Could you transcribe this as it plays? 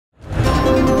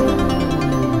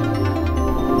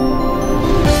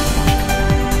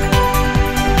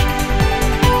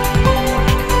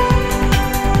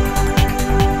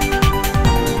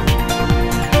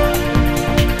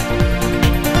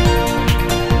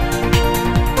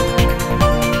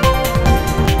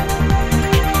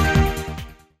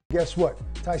guess what?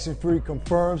 Tyson Fury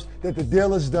confirms that the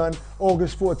deal is done.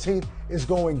 August 14th is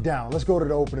going down. Let's go to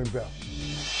the opening bell.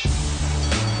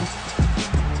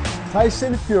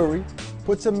 Tyson Fury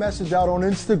puts a message out on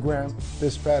Instagram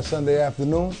this past Sunday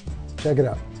afternoon. Check it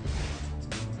out.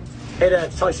 Hey there,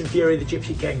 it's Tyson Fury, the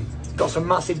Gypsy King. Got some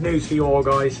massive news for you all,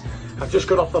 guys. I've just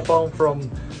got off the phone from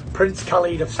Prince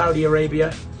Khalid of Saudi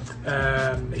Arabia.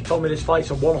 He told me this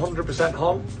fight's a 100%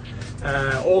 on.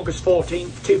 August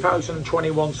 14th,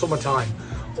 2021, summertime.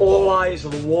 All eyes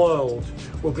of the world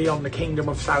will be on the Kingdom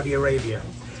of Saudi Arabia.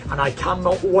 And I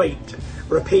cannot wait,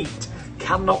 repeat,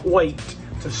 cannot wait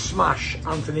to smash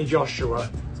Anthony Joshua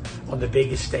on the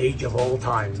biggest stage of all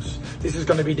times. This is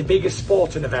going to be the biggest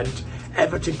sporting event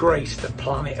ever to grace the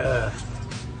planet Earth.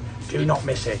 Do not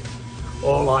miss it.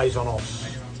 All eyes on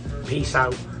us. Peace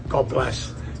out. God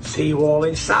bless. See you all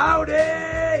in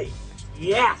Saudi.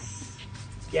 Yes.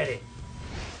 Get it.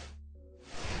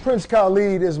 Prince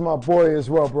Khalid is my boy as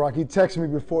well, Barack. He texted me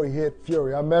before he hit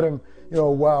Fury. I met him, a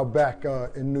while back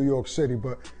in New York City,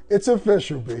 but it's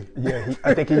official, B. Yeah,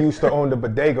 I think he used to own the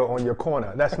bodega on your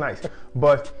corner. That's nice.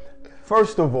 But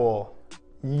first of all,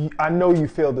 I know you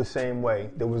feel the same way.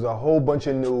 There was a whole bunch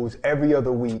of news every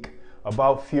other week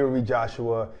about Fury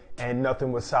Joshua, and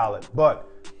nothing was solid. But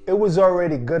it was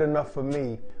already good enough for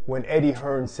me when Eddie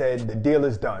Hearn said the deal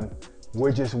is done.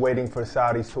 We're just waiting for the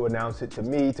Saudis to announce it to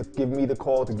me, to give me the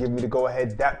call, to give me the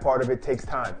go-ahead. That part of it takes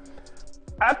time.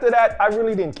 After that, I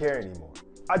really didn't care anymore.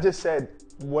 I just said,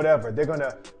 whatever. They're going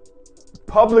to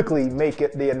publicly make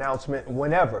it the announcement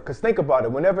whenever. Because think about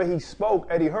it. Whenever he spoke,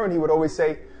 Eddie Hearn, he would always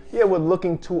say, yeah, we're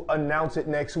looking to announce it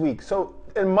next week. So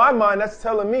in my mind, that's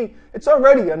telling me it's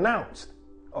already announced.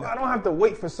 I don't have to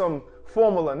wait for some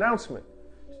formal announcement.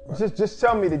 Right. Just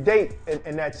tell me the date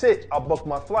and that's it. I'll book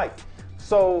my flight.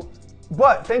 So,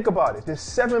 but think about it. There's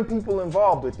 7 people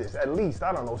involved with this, at least.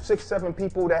 I don't know, 6, 7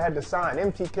 people that had to sign.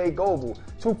 MTK Global,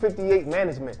 258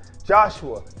 Management,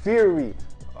 Joshua, Fury,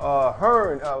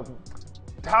 Hearn,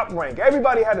 Top Rank.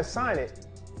 Everybody had to sign it,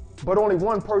 but only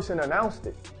one person announced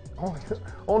it.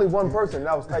 Only one person,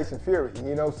 that was Tyson Fury,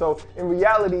 So in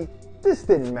reality, this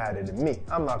didn't matter to me.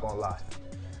 I'm not gonna lie.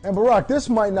 And Barack, this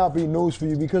might not be news for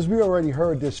you because we already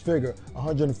heard this figure,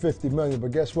 150 million,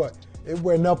 but guess what? It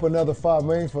went up another 5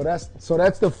 million so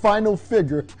that's the final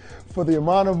figure for the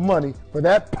amount of money, for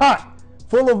that pot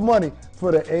full of money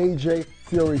for the AJ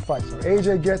Fury fight. So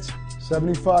AJ gets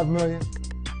 75 million,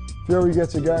 Fury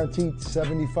gets a guaranteed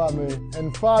 75 million,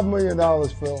 and $5 million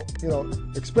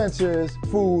for, expenses,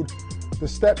 food, the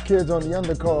stepkids on the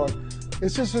undercard.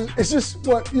 It's just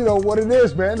what it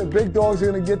is, man. The big dogs are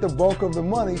gonna get the bulk of the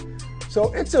money.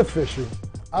 So it's official.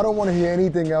 I don't want to hear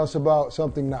anything else about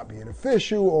something not being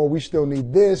official, or we still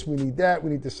need this, we need that, we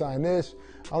need to sign this.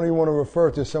 I don't even want to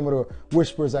refer to some of the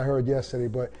whispers I heard yesterday,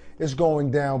 but it's going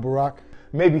down, Barack.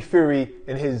 Maybe Fury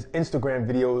in his Instagram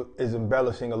video is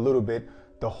embellishing a little bit.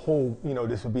 The whole,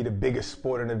 this would be the biggest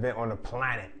sporting event on the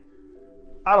planet.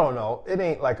 I don't know. It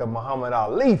ain't like a Muhammad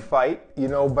Ali fight,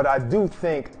 but I do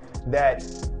think that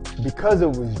because it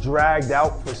was dragged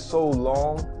out for so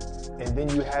long, and then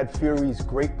you had Fury's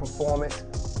great performance,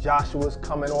 Joshua's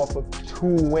coming off of 2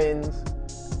 wins,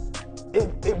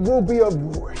 it will be a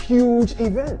huge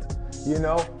event,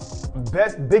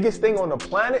 biggest thing on the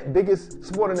planet, biggest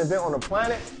sporting event on the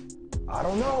planet, I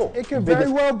don't know. It could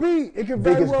very well be. It could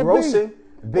very well be.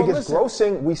 Biggest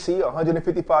grossing, we see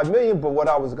 155 million, but what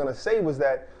I was gonna say was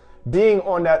that being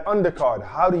on that undercard,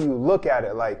 how do you look at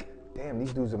it? Like, damn,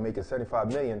 these dudes are making 75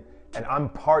 million and I'm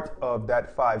part of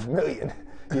that 5 million,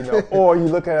 or you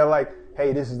look at it like,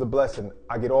 hey, this is the blessing.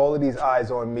 I get all of these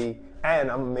eyes on me and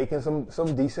I'm making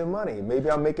some decent money. Maybe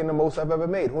I'm making the most I've ever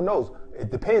made. Who knows? It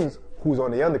depends who's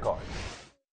on the undercard.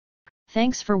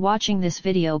 Thanks for watching this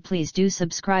video. Please do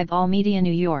subscribe All Media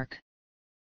New York.